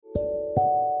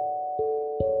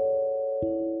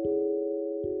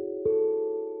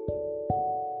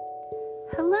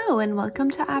Hello and welcome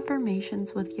to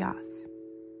Affirmations with Yas.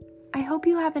 I hope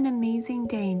you have an amazing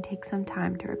day and take some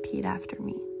time to repeat after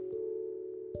me.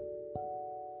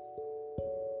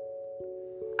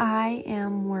 I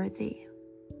am worthy.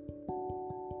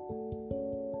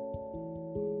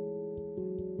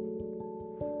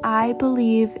 I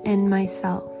believe in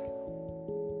myself.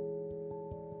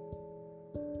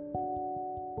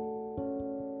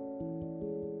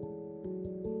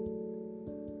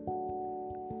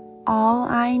 All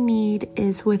I need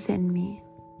is within me.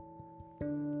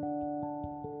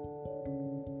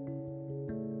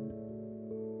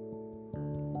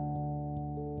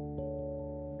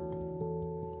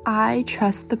 I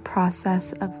trust the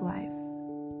process of life.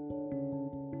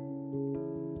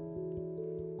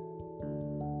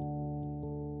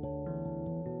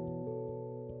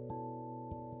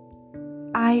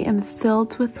 I am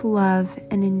filled with love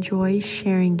and enjoy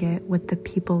sharing it with the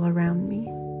people around me.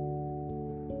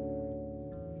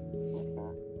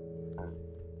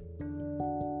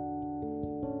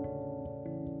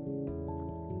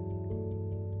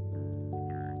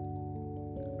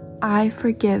 I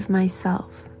forgive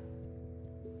myself.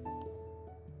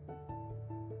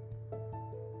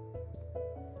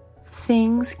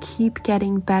 Things keep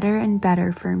getting better and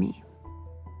better for me.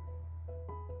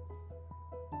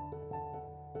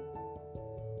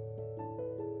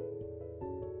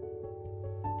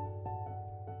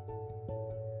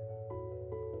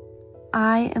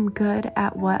 I am good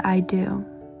at what I do.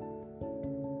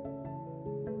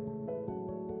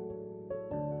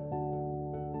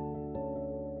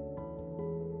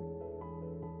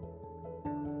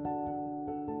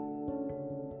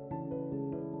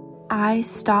 I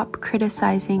stop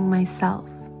criticizing myself.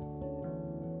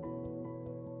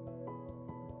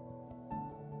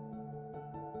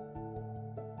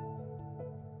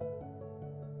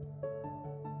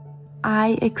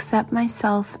 I accept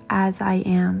myself as I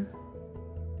am.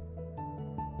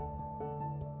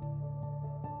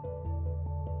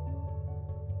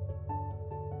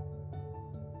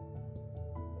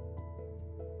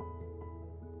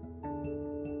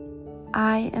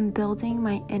 I am building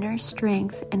my inner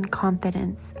strength and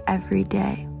confidence every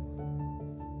day.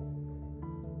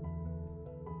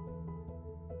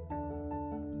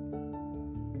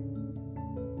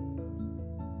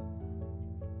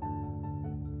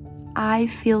 I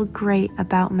feel great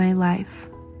about my life.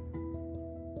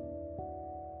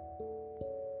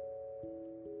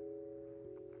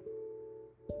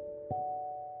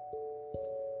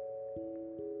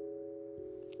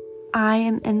 I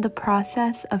am in the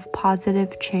process of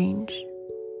positive change.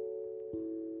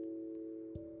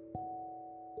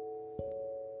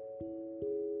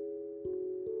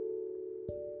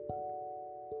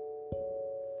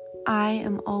 I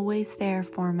am always there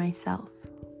for myself.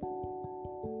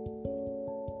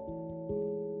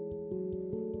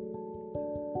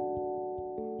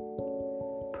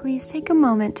 Please take a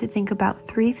moment to think about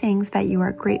 3 things that you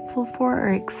are grateful for or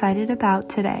excited about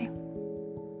today.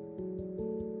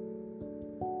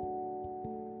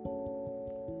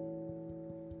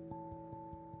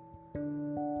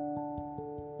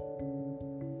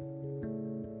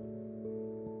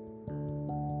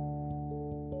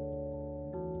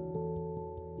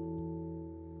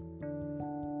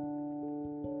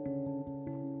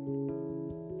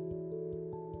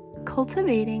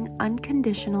 Cultivating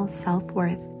unconditional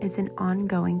self-worth is an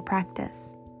ongoing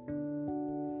practice.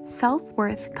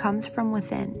 Self-worth comes from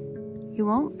within. You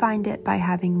won't find it by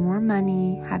having more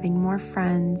money, having more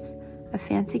friends, a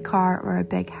fancy car, or a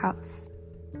big house.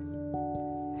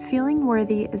 Feeling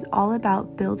worthy is all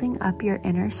about building up your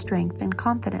inner strength and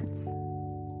confidence.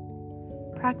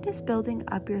 Practice building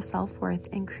up your self-worth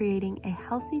and creating a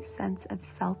healthy sense of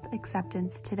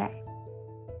self-acceptance today.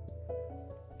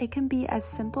 It can be as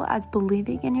simple as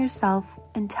believing in yourself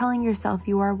and telling yourself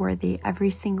you are worthy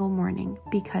every single morning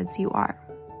because you are.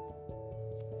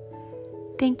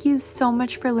 Thank you so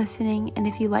much for listening, and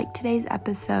if you liked today's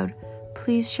episode,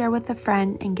 please share with a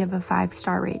friend and give a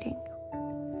 5-star rating.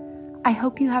 I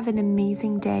hope you have an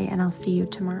amazing day, and I'll see you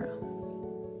tomorrow.